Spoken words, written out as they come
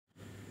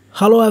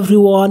Hello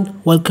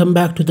everyone, welcome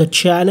back to the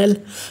channel.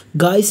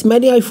 Guys,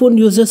 many iPhone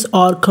users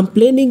are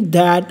complaining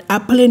that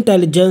Apple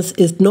Intelligence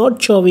is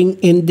not showing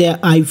in their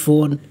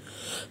iPhone.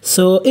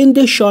 So in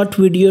this short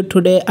video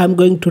today, I'm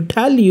going to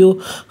tell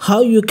you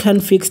how you can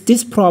fix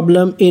this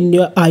problem in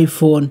your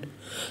iPhone.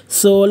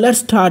 So let's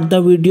start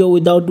the video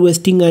without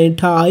wasting any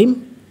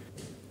time.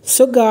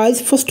 So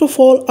guys, first of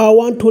all, I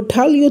want to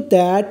tell you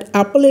that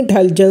Apple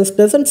Intelligence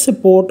doesn't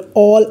support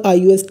all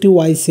iOS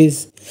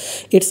devices.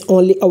 It's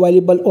only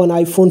available on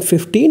iPhone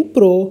 15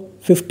 Pro,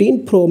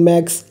 15 Pro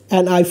Max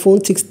and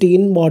iPhone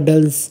 16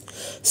 models.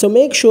 So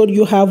make sure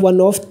you have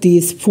one of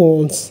these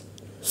phones.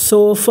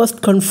 So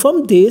first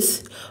confirm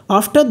this.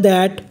 After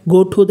that,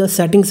 go to the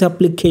settings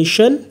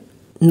application.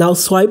 Now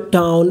swipe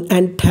down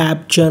and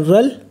tap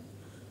General.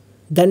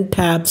 Then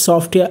tap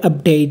Software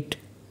Update.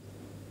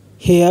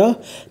 Here,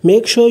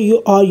 make sure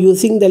you are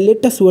using the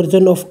latest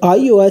version of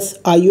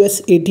iOS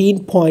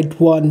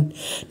 18.1,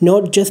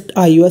 not just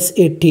iOS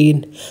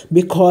 18,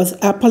 because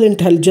Apple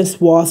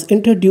Intelligence was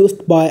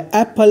introduced by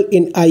Apple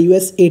in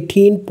iOS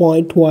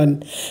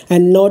 18.1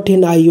 and not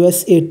in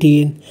iOS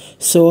 18.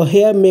 So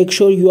here, make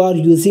sure you are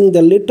using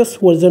the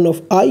latest version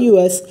of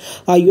iOS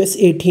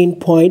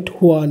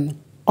 18.1.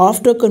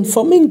 After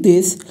confirming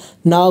this,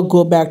 now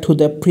go back to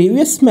the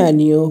previous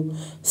menu,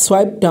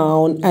 swipe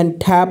down and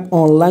tap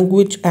on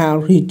Language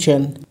and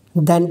Region.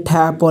 Then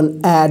tap on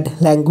Add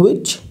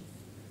Language.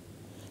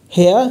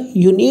 Here,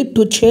 you need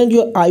to change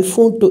your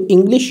iPhone to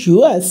English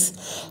US,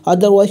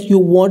 otherwise you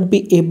won't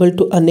be able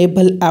to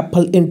enable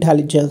Apple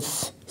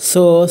Intelligence.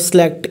 So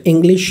select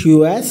English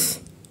US.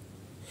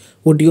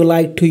 Would you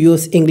like to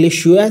use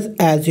English US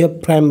as your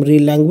primary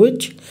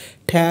language?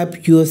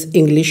 Tap Use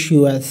English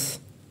US.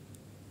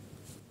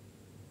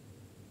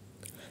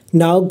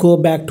 Now go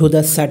back to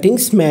the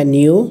settings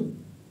menu,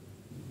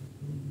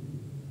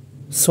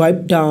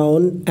 swipe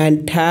down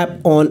and tap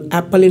on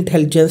Apple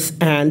Intelligence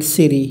and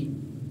Siri.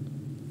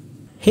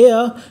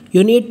 Here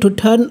you need to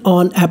turn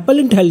on Apple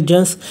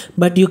Intelligence,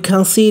 but you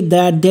can see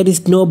that there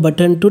is no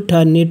button to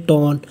turn it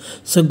on.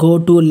 So go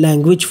to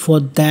language for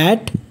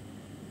that.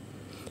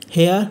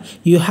 Here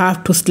you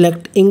have to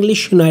select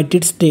English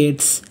United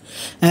States.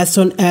 As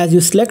soon as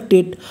you select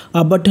it,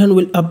 a button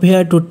will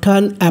appear to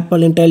turn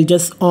Apple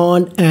Intelligence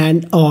on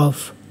and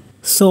off.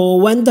 So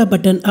when the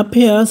button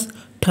appears,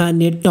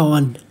 turn it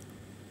on.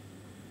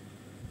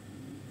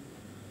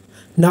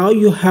 Now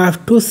you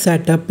have to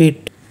set up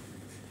it.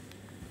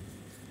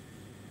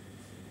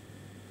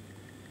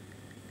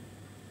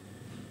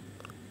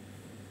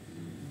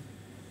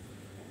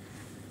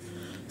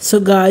 So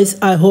guys,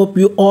 I hope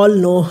you all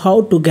know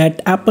how to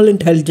get Apple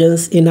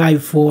Intelligence in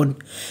iPhone.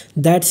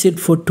 That's it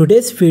for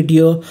today's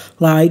video.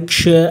 Like,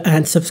 share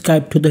and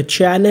subscribe to the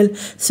channel.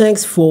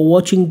 Thanks for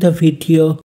watching the video.